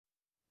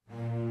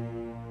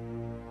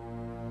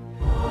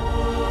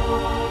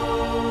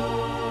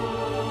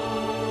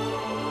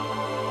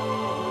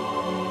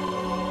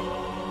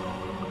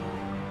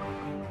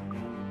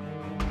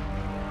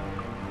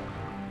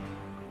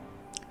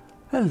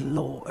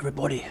Hello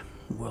everybody,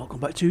 welcome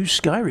back to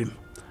Skyrim,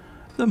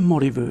 the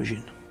modded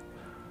version.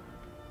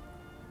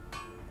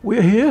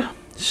 We're here,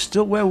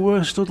 still where we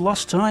were stood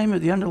last time at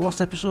the end of the last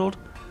episode.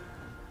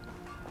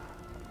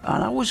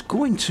 And I was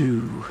going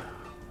to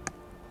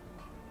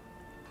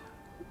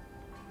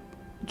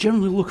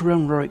generally look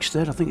around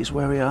Rorikstead, I think it's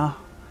where we are.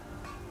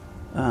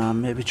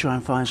 Maybe try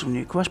and find some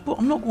new quests, but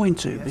I'm not going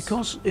to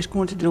because it's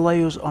going to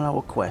delay us on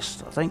our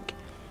quest. I think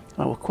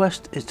our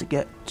quest is to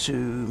get to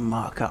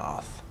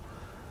Markarth.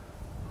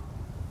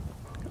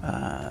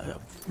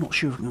 Not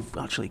sure if we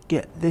can actually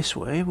get this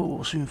way, but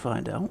we'll soon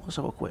find out. Let's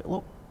have a quick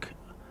look.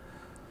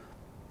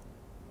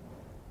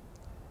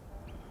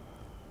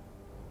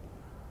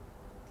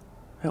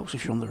 Helps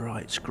if you're on the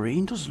right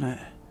screen, doesn't it?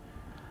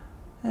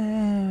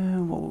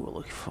 What were we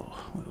looking for?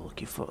 We were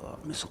looking for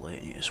that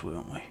miscellaneous,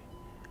 weren't we?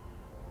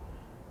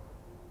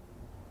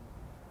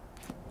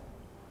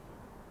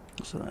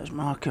 So there's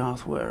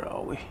Markarth, where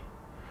are we?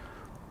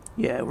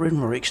 Yeah, we're in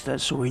Rorikstead,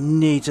 so we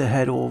need to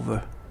head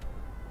over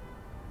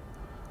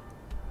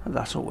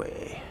that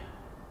way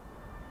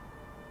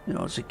in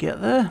order to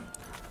get there.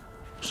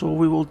 So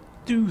we will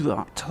do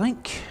that, I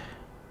think.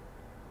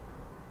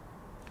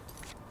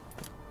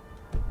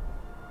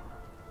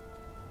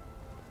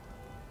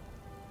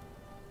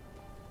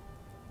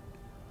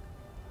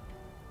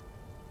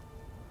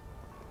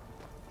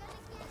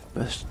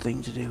 Best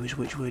thing to do is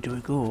which way do we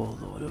go?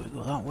 Though, do we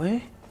go that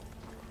way?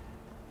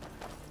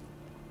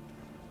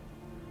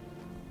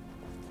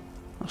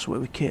 That's where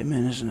we came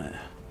in, isn't it?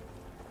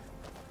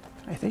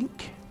 I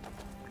think.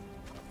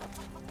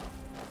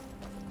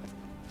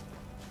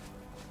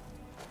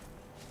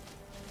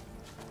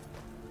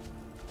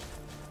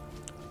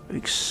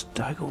 Big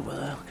stag over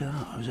there, look at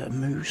that. Is it a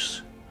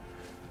moose?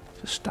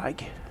 It's a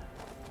stag.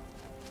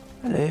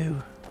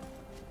 Hello.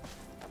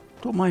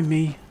 Don't mind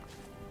me.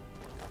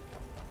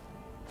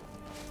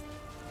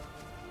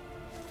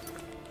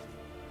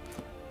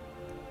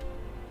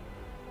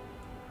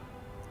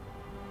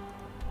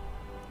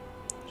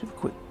 Let's have a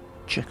quick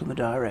check on the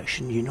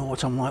direction. You know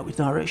what I'm like with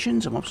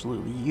directions, I'm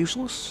absolutely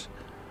useless.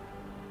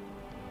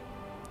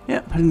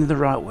 Yep, heading the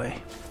right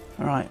way.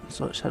 Alright,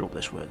 so let's head up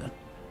this way then.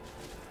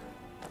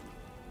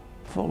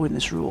 Following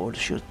this road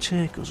should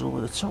take us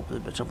over the top with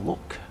a bit of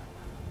luck.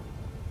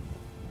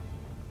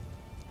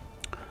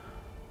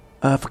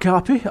 For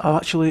Carpi, I've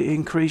actually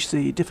increased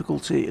the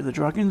difficulty of the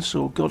dragon,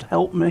 so God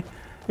help me,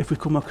 if we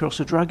come across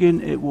a dragon,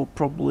 it will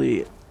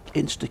probably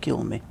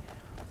insta-kill me.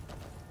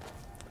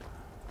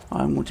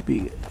 I'm going to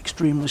be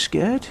extremely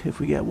scared if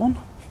we get one.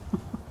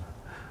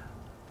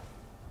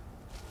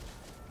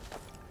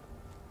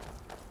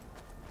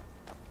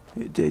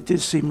 It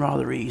did seem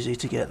rather easy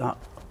to get that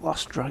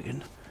last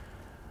dragon.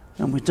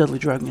 And with deadly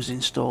dragons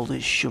installed,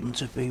 it shouldn't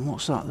have been.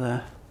 What's that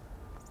there?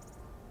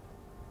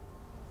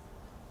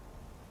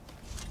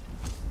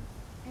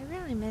 I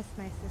really miss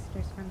my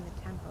sisters from the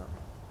temple.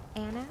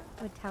 Anna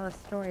would tell us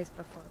stories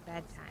before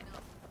bedtime.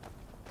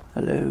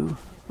 Hello.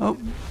 Oh,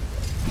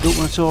 don't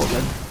want to talk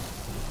then.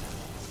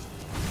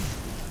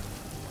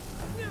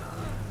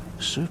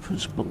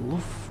 Serpent's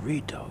beloved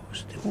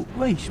Ragdolls. Oh,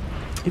 wait,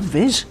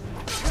 invis?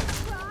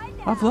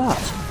 Have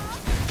that.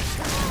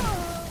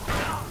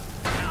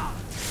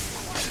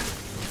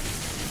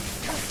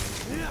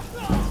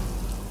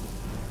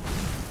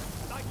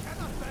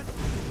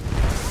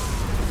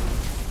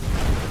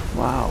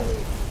 Wow.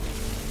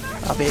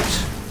 A bit.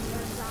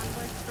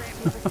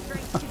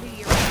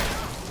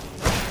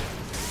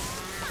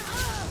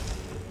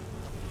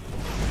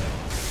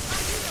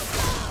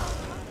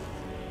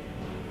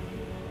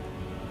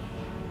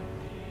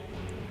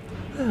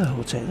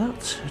 We'll take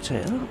that. We'll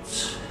take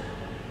that.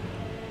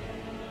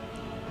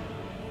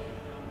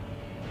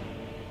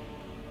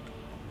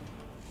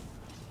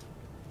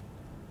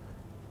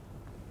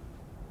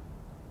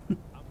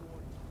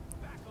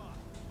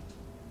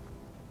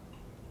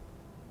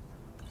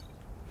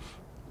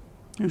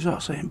 Who's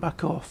that saying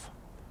back off?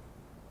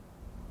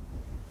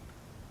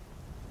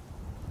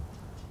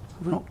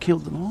 Have we not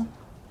killed them all?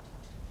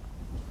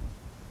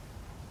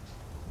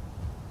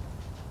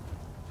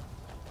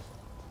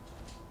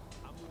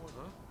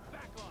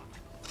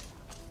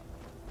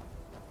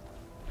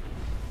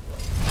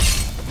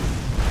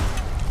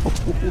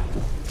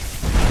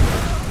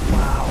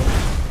 Wow.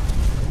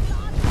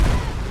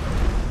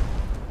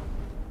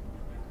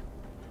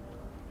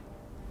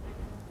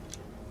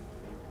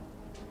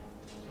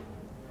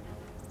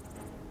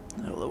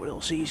 Look what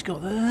else he's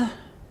got there.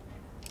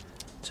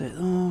 Take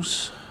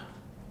those.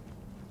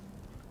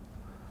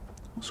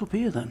 What's up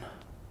here then?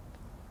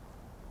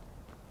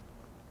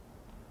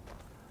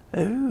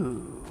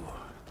 Oh.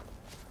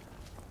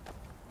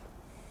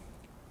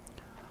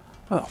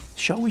 Well,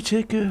 shall we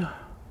take a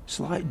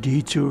slight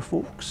detour,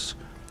 folks?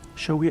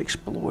 Shall we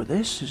explore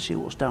this and see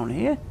what's down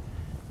here?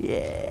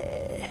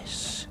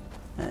 Yes.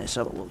 Let's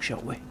have a look,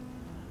 shall we?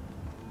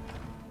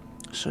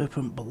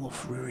 Serpent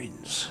Bluff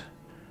Ruins.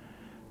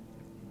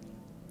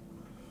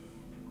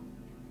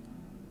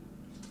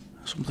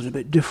 Something a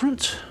bit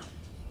different.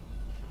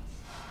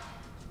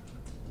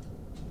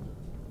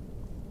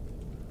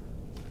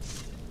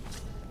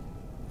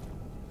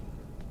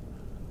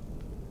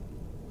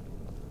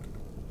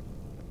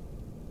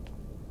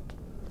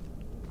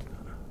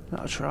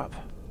 that a trap?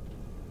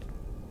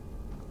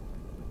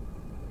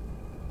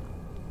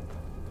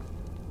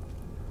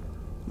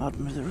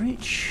 Madden with the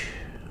reach.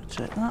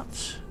 Take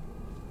that.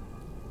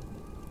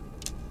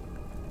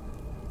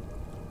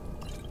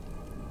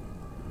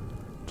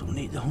 Don't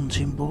need the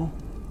hunting bow.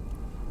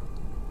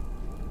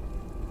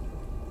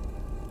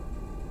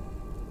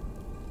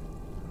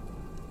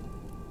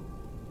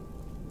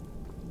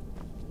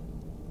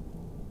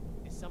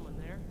 Is someone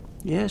there?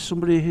 Yeah,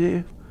 somebody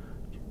here.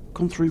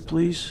 Come through,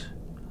 please.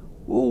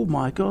 Oh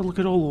my god, look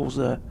at all those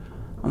there.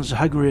 And there's a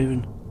hag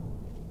raven.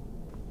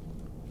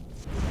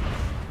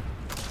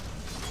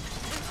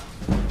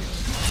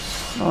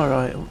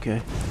 Alright,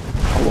 okay.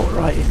 I'll walk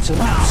right into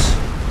that.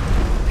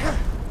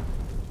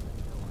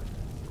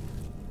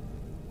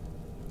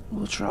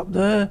 Little trap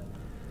there.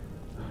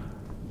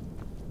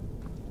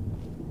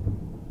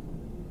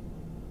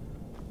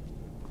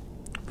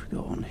 We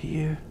go on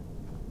here.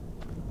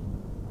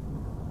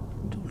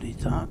 Don't need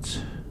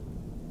that.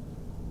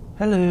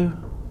 Hello.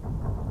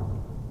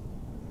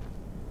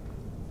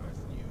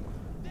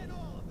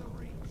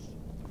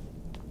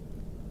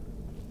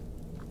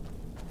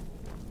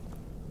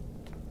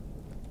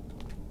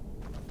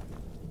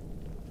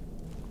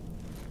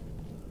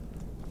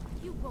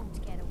 You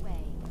won't get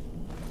away.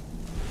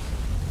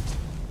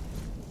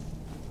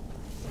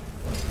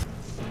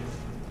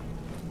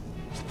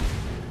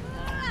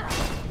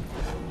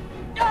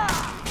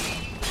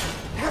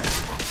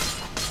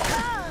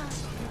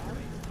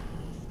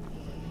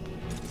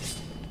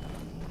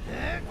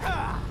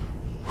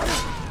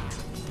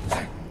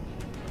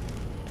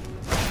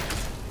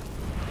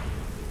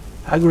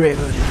 Hag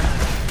raven.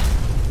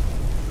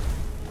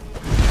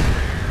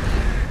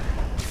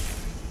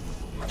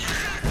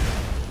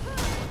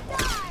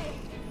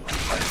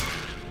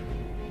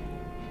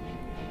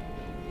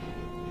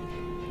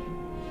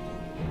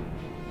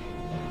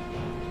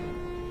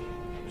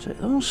 Take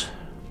those.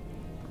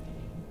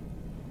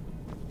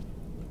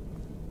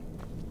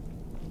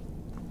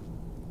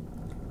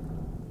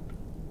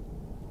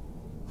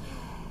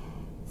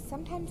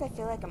 Sometimes I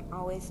feel like I'm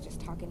always just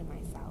talking to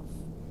myself.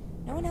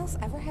 No one else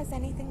ever has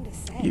anything to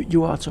say.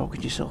 You are talking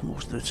to yourself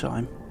most of the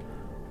time.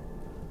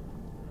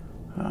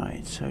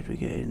 Right, so how do we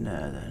get in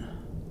there then?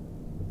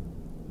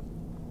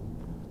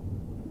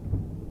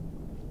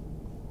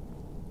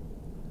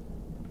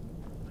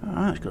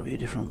 Alright, it's got to be a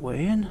different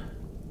way in.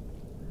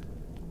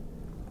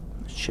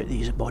 Let's check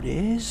these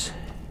bodies.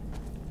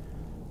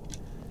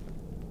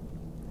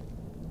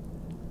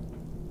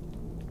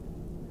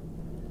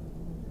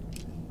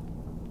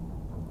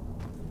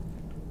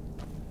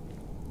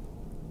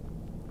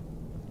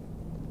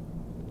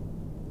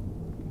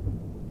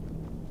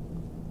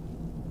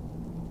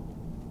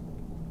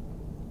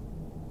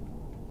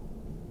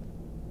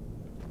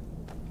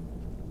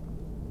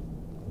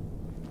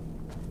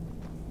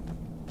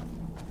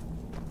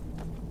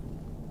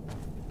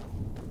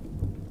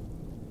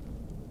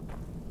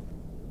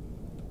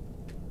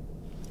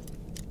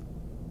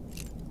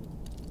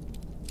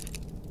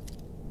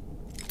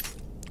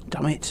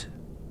 Damn it.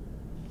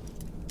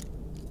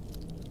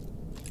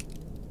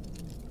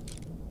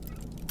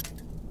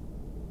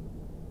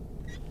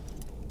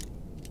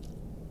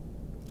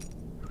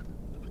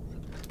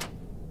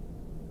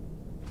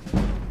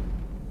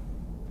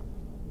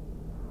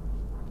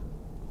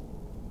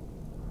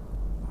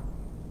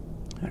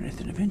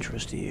 Anything of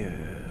interest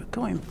here?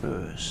 Coin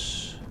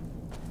purse.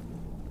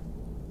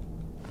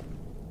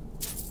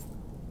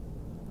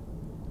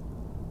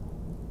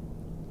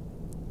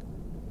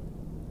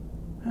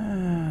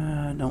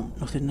 No,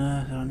 nothing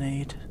there that I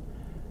need.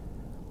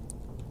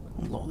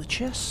 Unlock the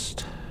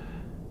chest.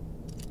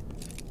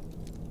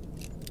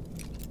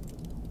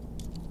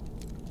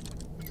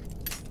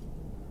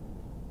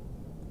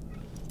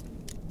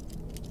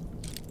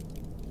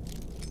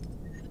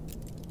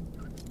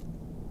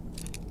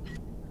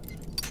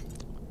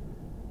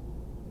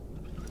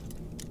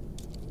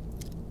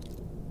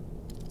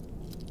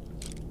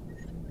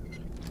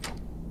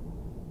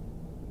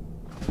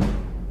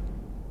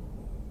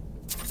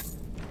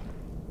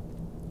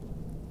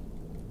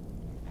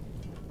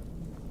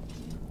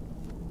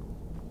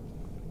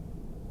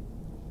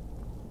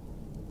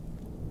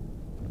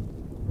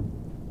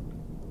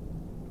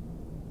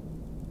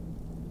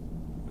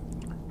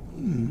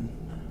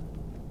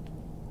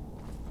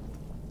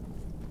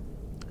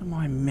 Am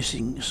I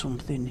missing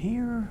something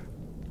here?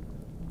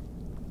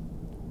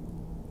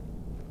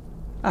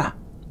 Ah!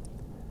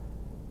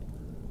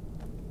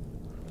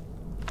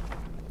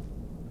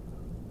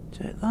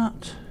 Take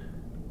that.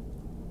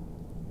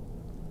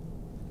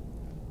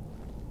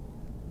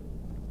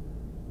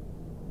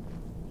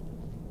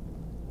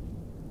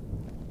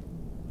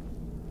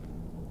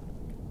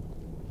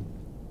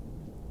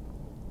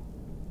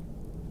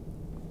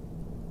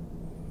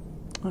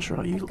 That's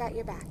right, you Got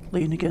your back.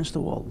 lean against the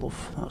wall,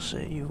 love. That's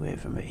it, you wait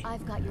for me.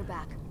 I've got your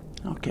back.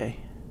 Okay.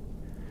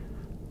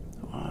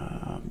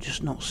 I'm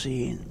just not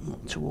seeing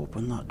what to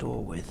open that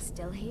door with.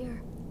 Still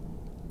here.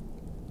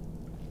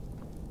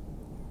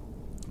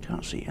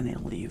 Can't see any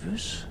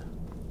levers.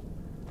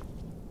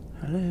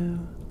 Hello?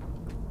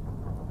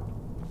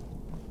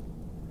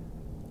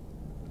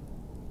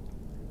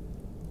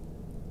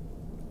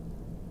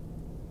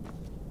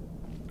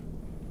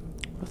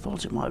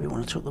 thought it might be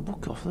when I took the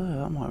book off there.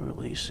 That might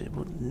release it,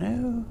 but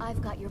no.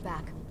 I've got your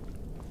back.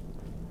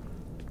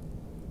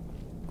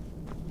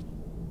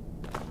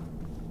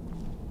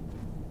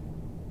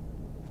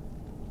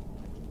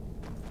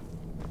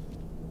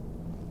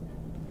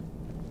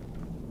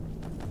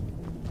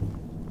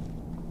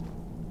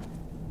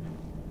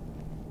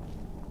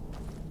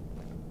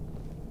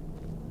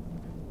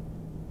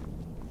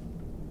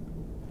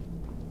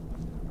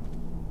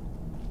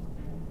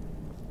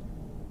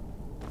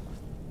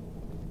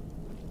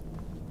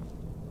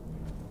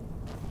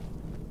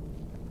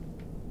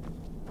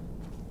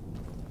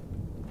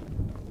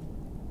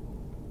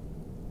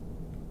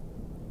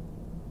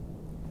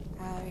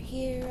 Our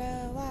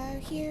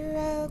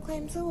hero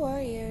claims the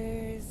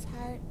warrior's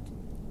heart.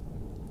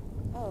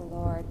 Oh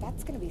Lord,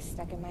 that's gonna be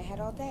stuck in my head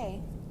all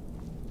day.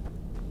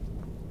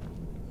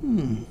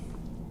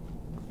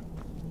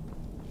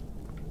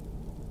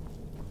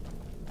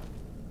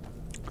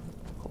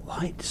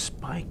 Light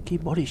spiky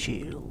body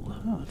shield.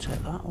 Oh, I'll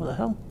take that. What the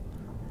hell?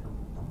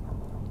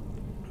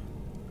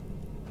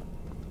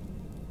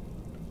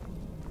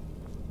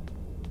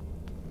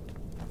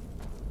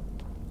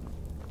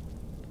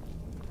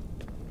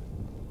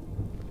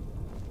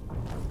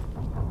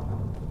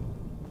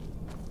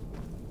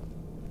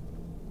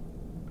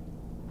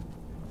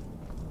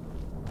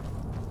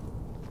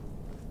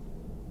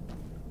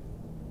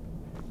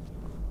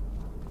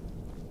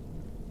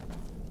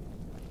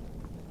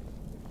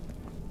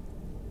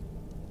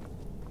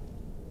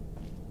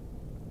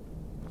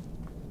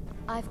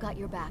 I've got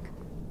your back.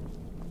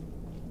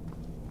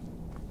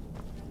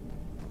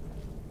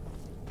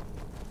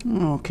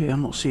 Okay,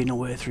 I'm not seeing a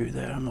way through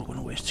there. I'm not going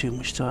to waste too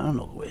much time. I'm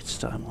not going to waste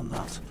time on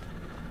that.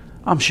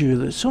 I'm sure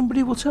that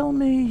somebody will tell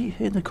me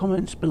in the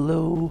comments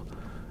below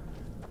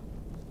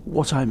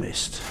what I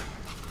missed.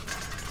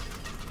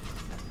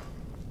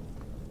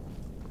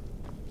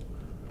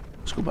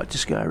 Let's go back to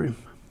Skyrim.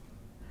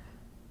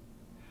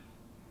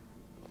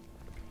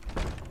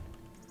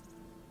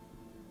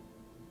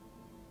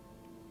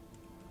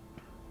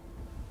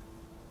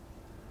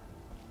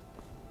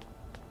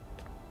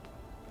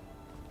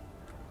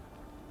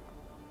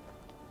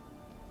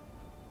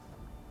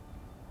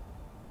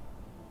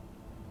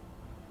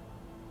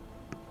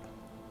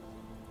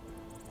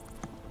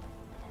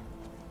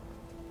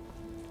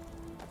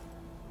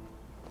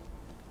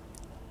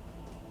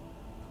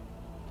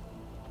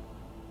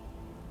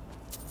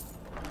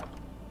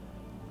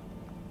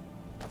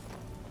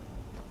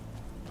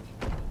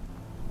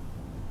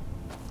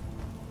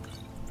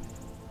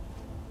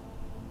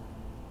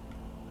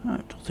 I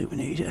don't think we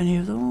need any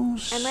of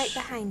those. I'm right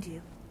behind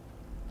you.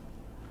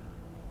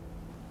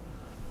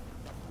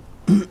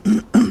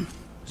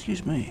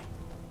 Excuse me.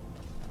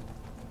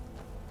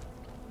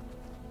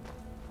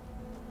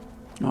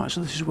 Alright,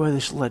 so this is where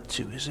this led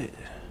to, is it?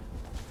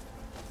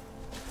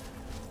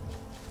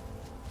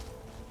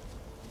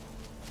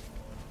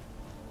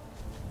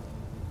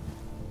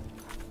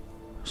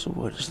 So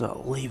where does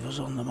that leave us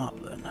on the map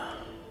then?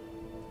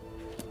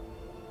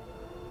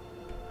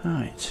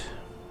 Right.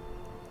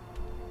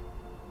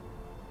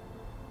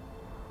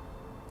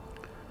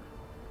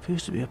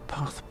 Appears to be a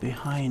path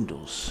behind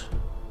us.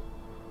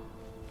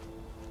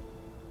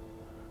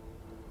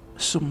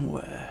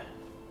 Somewhere.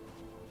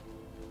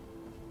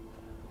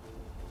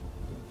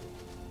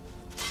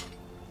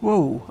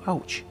 Whoa,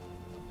 ouch.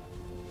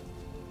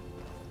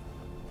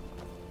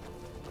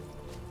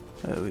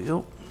 There we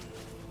go.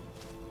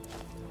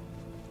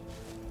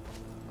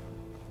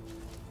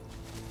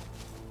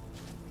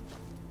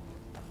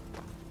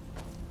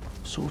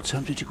 So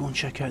tempted to go and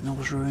check out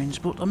those ruins,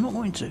 but I'm not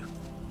going to.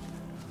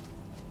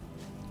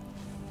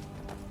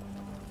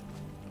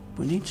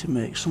 We need to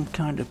make some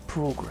kind of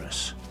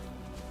progress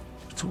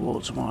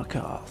towards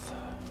Markarth.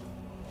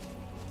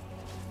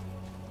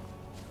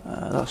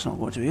 That's not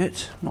going to be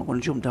it. I'm not going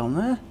to jump down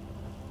there.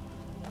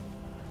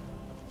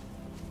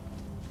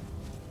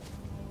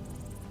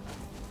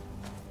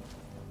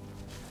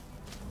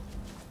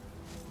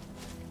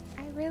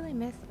 I really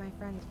miss my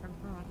friends from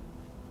home.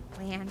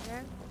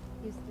 Leandra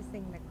used to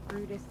sing the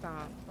crudest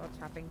songs while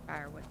chopping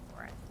firewood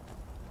for us.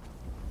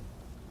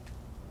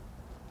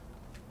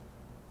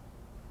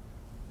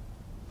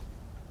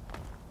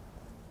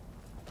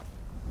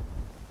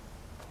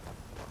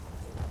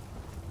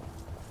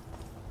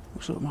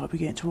 So it might be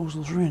getting towards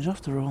those ruins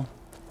after all.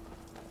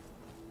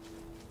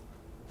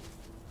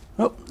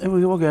 Oh, here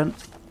we go again.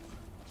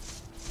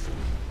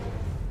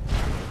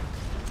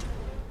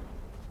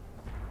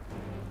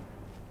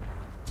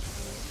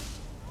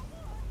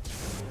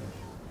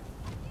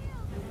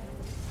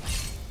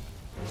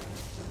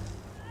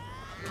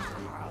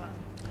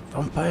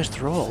 Vampire's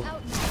Thrall.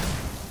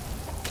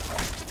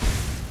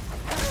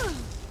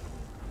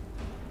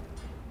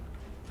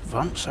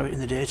 Vamps out in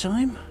the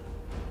daytime?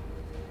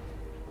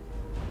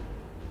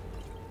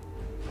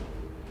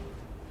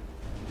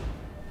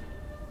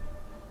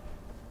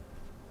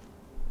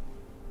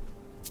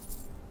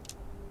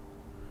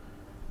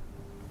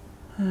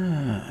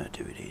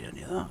 Do we need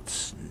any of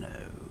that? No.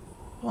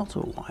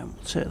 Auto line,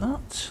 we'll take that.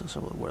 Let's have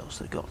a look what else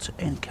they got.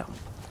 End camp.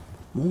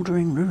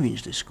 Mouldering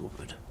ruins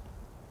discovered.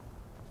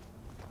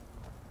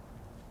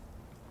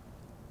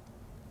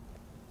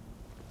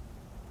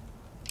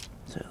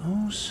 Take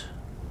those.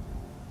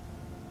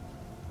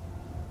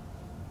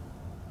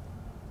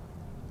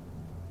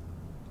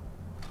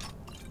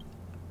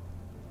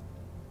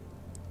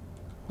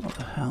 What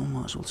the hell,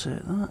 might as well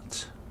take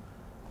that.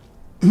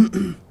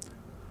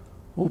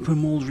 Open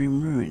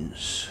mouldering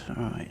ruins.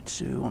 Alright,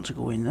 do we want to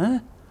go in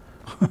there?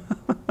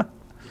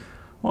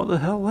 What the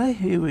hell, eh?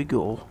 Here we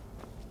go.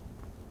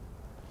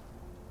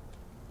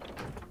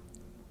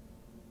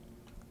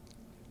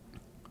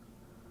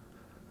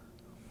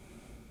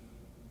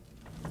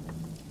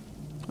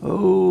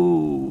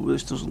 Oh,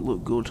 this doesn't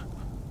look good.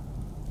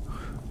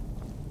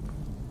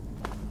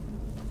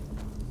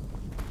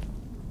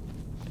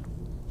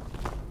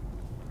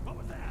 What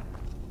was that?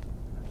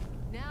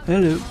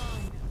 Hello.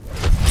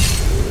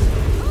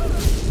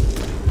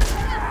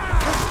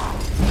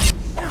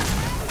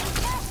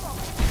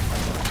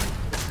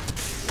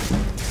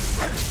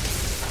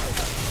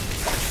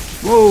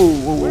 Whoa,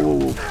 whoa, whoa,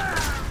 whoa.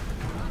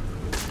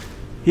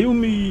 Heal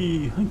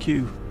me, thank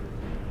you.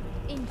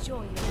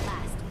 Enjoy your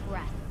last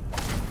breath.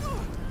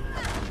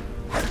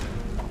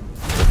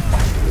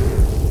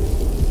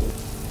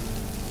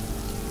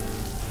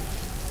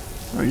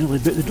 I nearly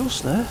bit the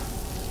dust there.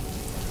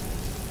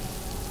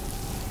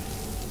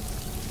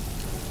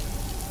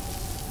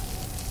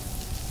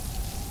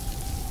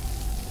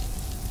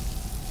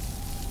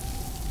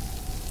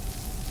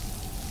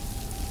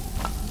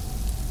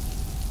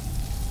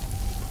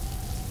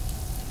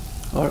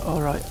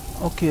 Alright,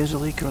 okay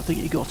Zalika, I think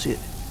you got it.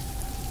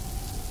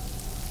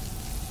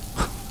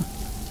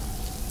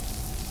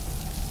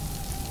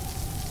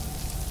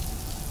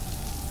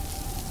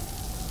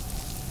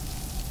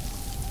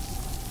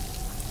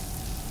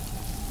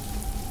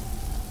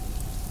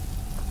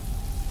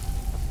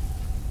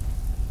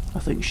 I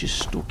think she's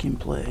stuck in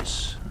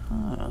place.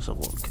 Ah, let's have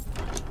a look.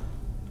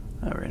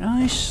 Very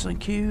nice,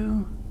 thank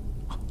you.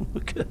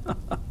 Look at that.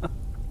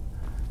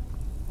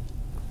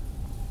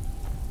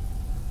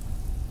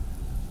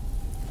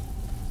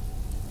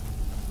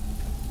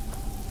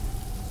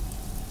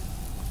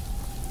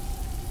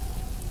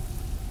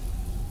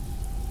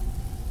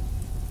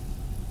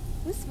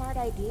 Whose smart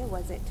idea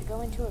was it to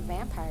go into a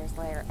vampire's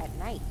lair at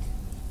night?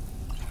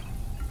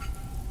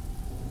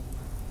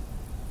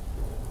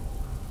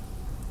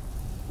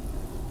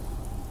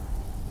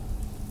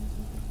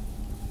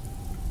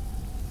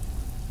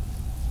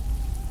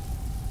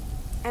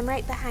 I'm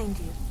right behind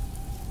you.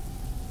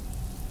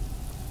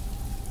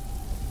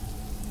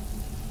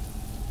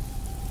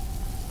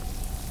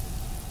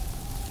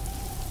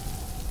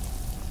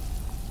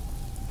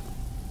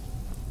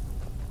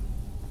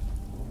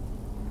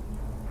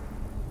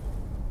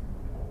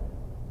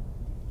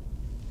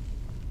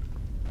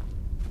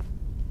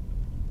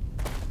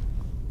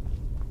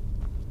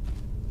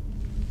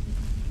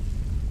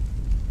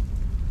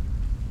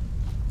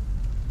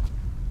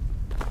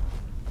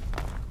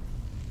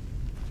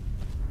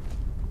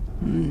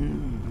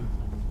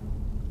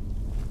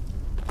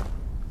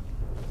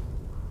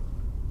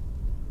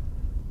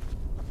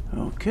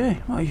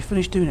 Okay, well you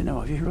finished doing it now,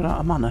 have you? Run out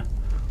of mana?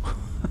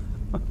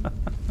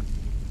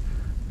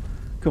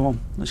 Come on,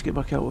 let's get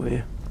back out of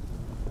here.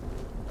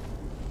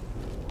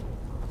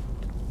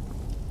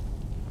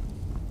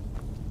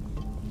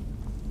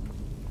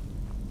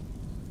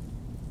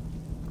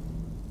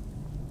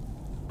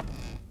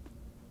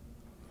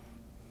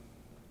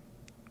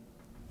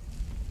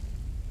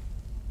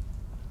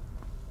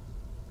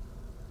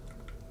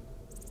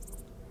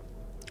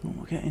 Oh,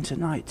 we're getting to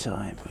night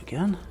time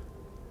again.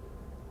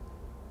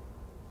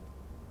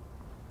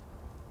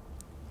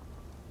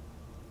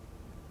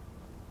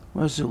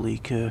 Where's the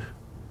leaker?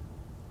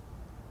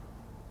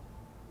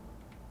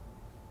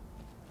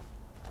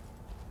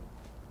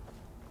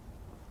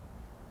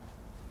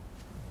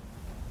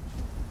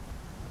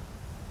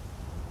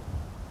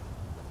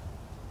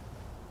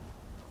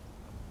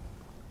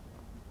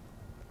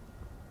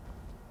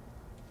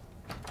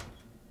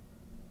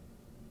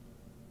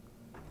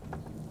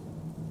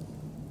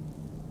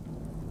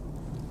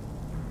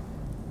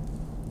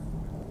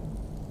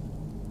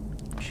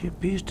 She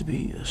appears to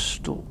be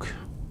stuck.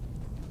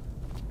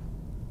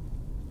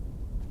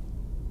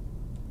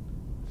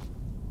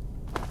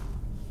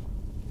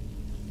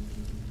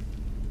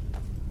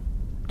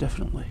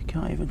 Definitely,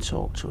 can't even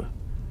talk to her.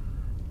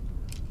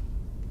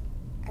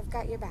 I've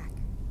got your back.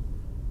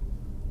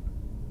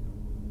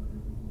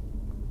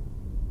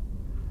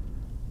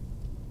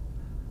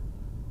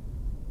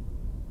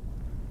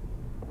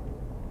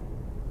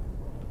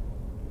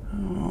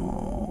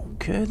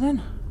 Okay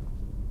then.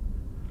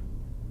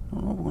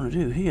 Well, what we're going to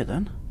do here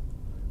then?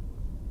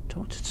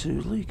 Talk to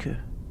Leaker.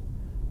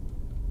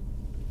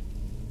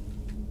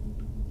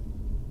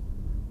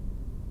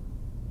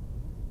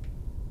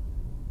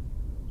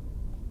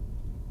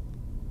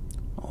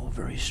 Oh,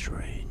 very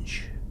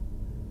strange.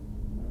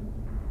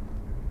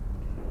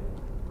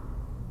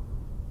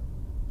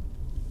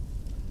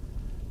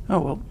 Oh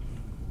well.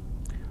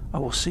 I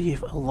will see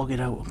if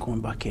logging out and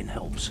coming back in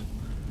helps.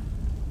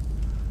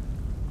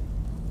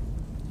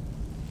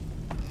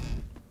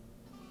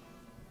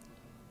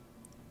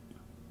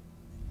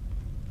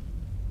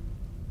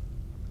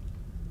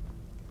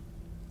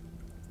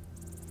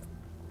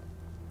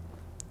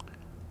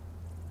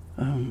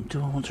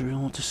 Do I want to really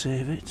want to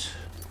save it?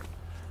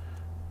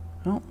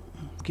 No,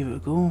 give it a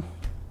go.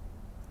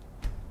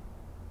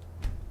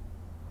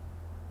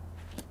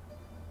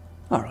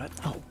 Alright,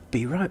 I'll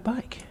be right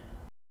back.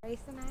 Race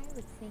and I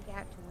would sneak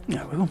out to win.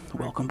 There we go,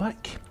 welcome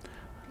back.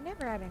 I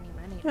never had any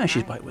money. Yeah,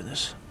 she's back with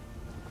us.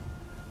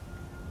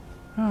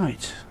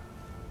 Right.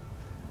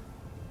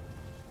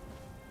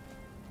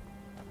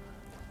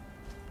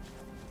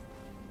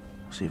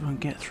 See if I can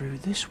get through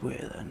this way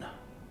then.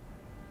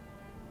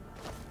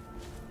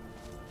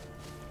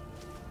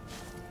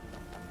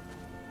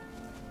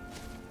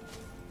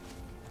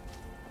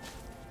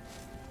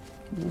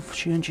 Wolf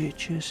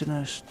chasing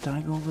a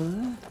stag over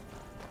there.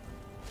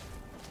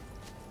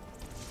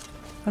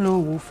 Hello,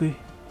 Wolfie.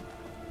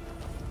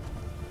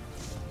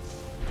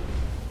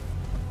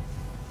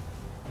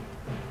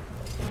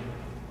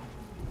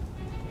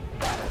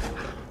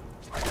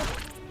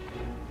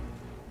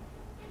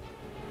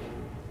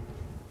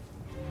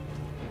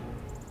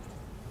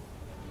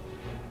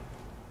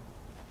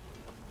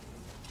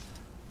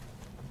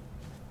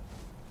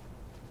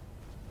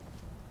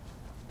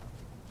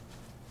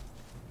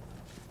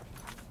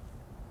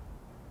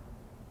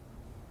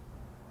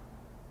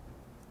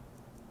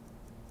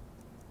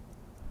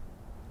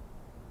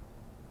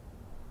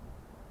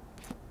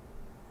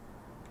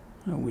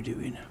 How are we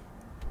doing?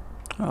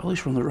 Oh, at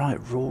least we're on the right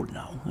road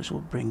now. This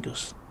will bring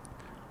us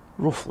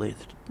roughly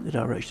the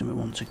direction we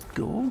want to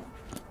go.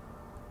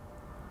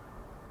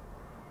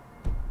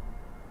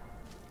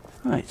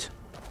 Right.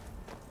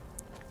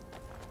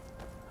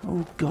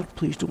 Oh God,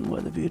 please don't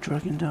let there be a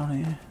dragon down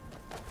here.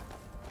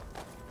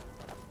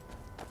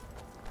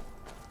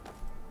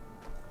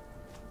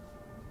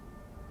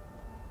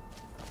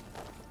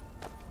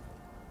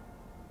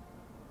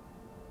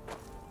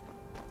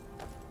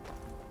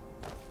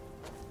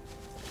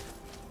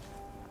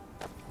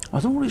 I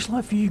don't know what it's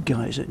like for you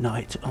guys at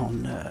night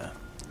on the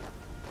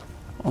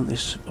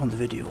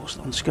videos,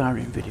 on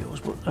Skyrim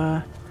videos, but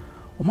on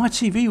my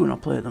TV when I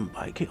play them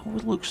back, it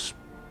always looks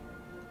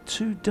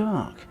too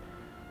dark.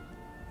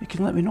 You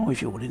can let me know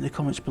if you would in the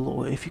comments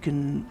below if you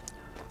can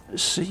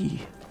see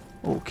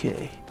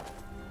okay.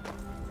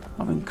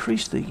 I've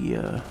increased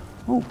the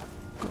oh,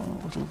 got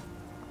a little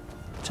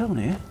town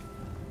here.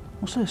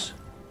 What's this?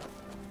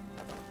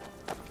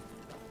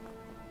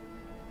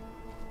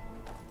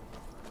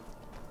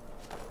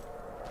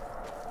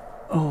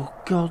 Oh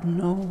God,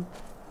 no.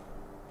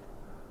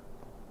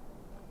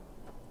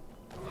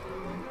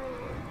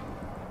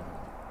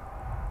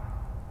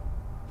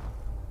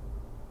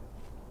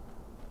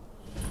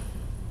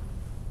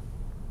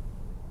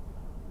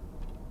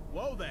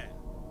 Whoa there!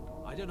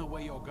 I don't know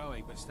where you're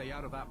going, but stay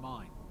out of that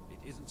mine.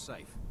 It isn't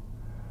safe.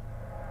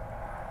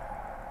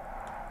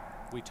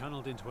 We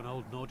tunneled into an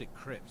old Nordic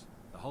crypt.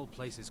 The whole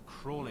place is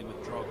crawling with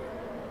Drogo.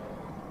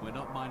 We're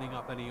not mining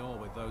up any ore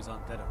with those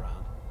undead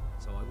around,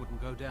 so I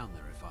wouldn't go down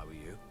there if I were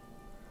you.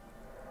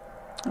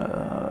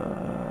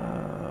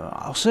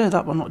 I'll say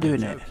that, but I'm not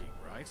doing it. Joking,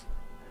 right?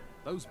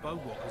 Those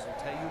bonewalkers will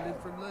tear you limb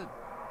from limb.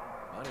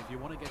 But if you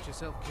want to get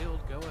yourself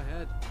killed, go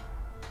ahead.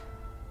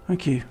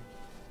 Thank you.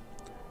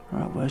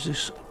 Right, where's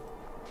this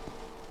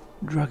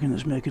dragon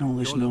that's making all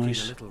this You're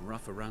noise? looking a little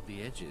rough around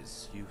the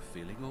edges. You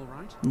feeling all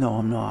right? No,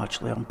 I'm not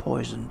actually. I'm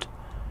poisoned.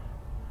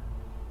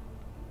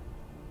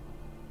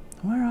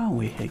 Where are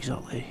we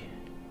exactly?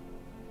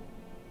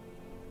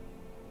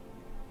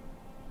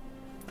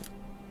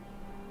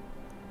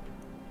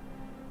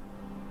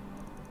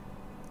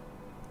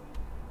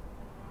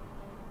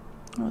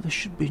 Oh, there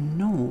should be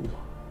no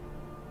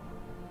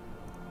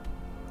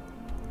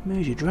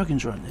major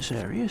dragons around this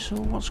area, so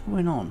what's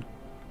going on?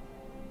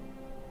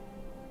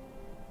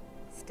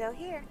 Still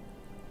here.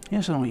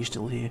 Yes, I know you're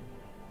still here.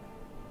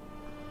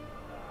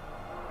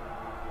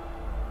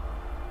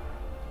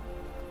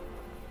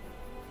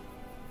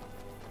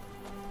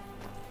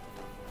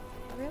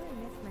 I really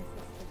miss my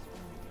sisters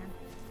from the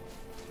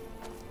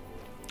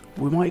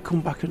temple. We might come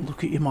back and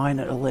look at your mine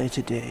at a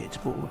later date,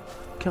 but we're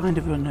kind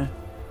of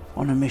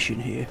on a mission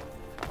here.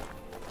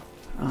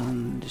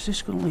 And is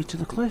this going to lead to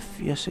the cliff?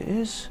 Yes, it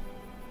is.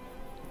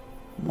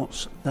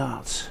 What's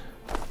that?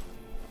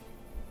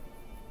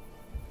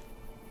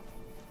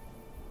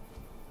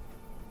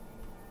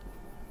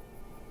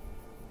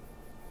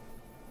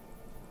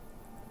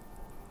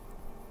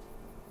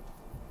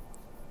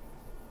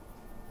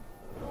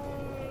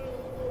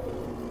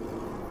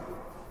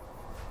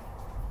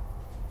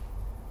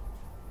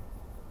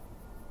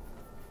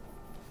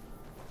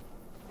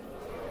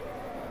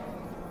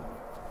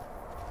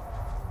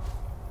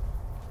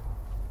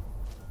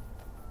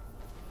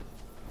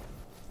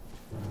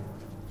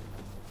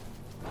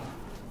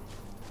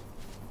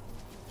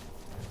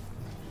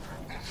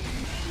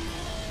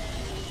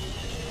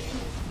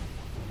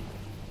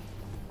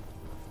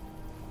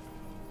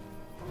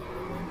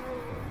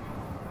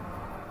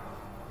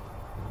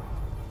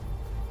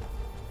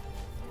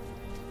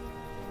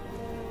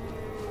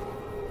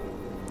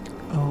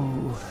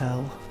 Oh,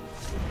 hell.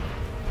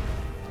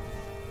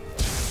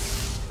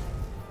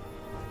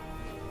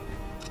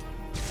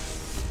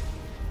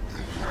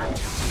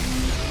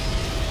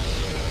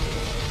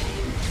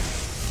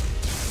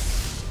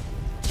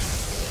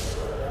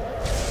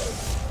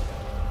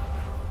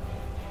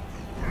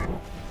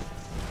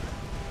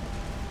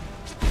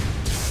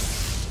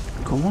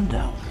 come on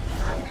down.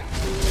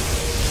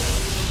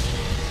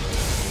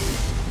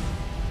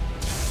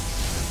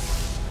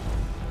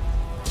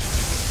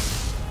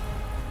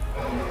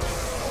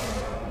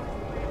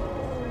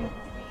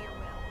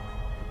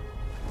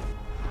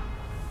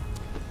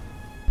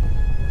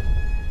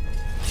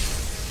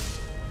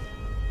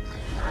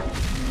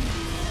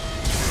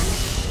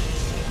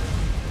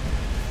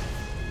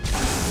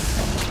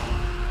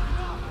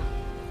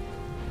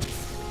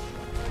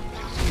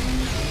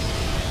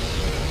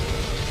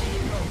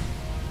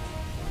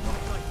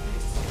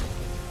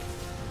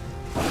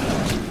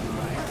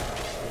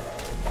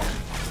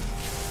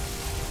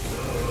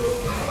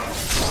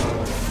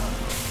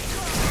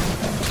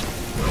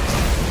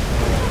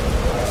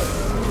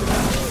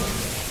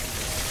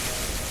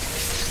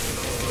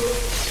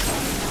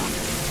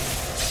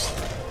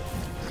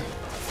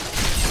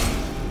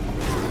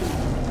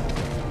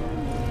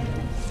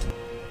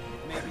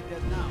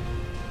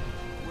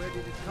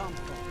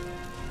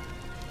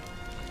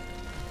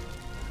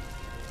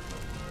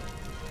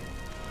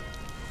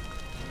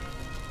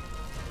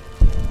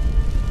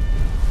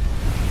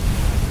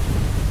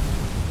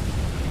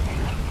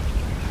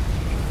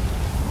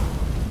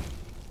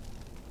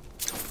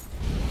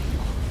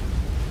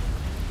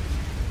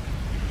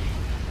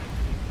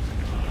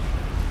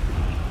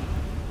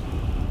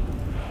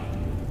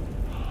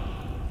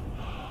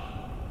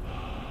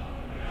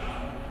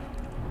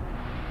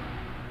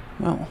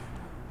 Well,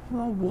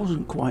 that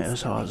wasn't quite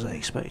as hard as I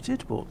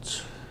expected,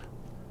 but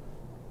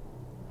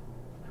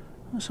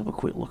let's have a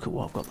quick look at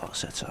what I've got that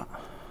set at.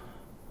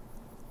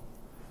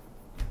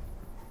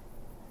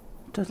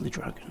 Deadly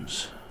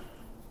dragons.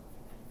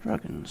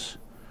 Dragons.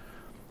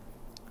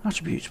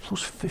 Attributes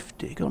plus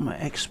 50. Got my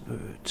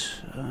expert.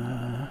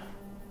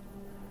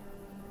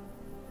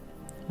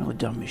 Melee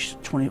damage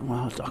 20.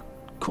 Well, I'll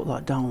cut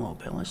that down a little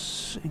bit.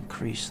 Let's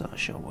increase that,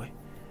 shall we?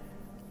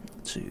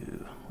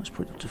 Let's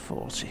put it up to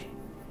 40.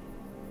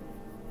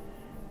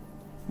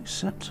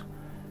 Accept.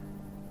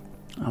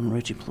 Armor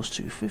rating plus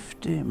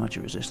 250.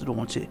 Magic resist. I don't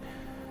want it.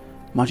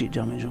 Magic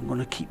damage. I'm going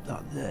to keep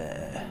that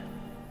there.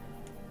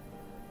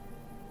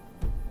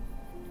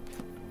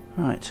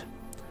 Right.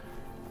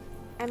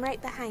 I'm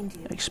right behind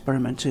you.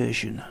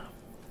 Experimentation.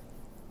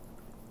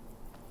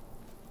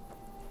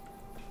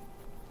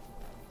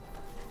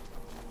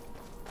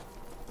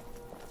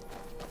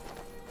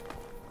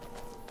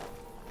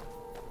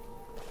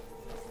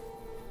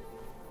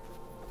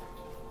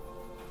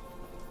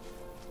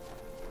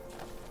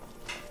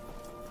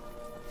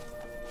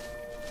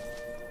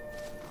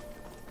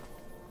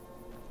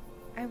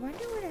 I wonder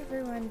what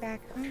everyone back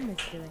home is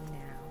doing now.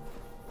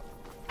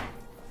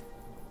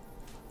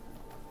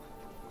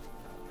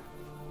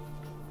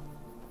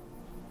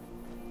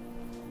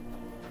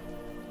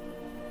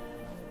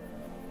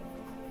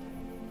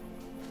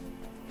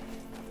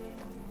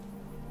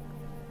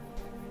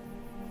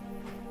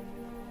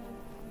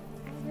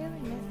 I really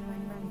miss my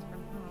friends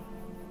from home.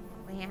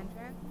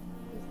 Leandra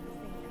used to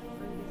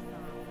sing the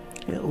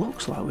flutist song. It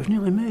looks like we've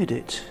nearly made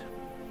it.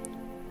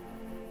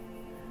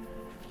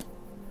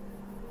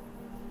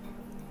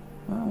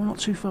 Well, we're not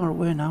too far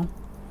away now.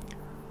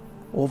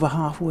 Over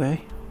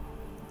halfway.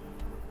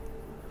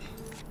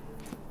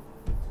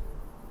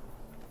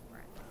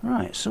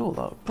 Right, so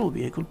that would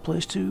probably be a good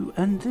place to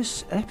end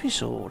this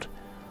episode.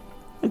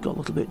 It got a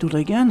little bit done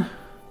again.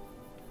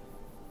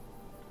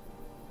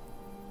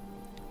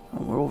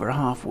 And we're over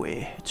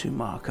halfway to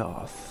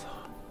Markarth.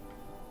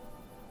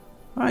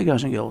 Alright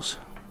guys and girls,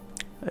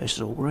 this is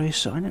Olgrey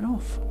signing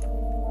off.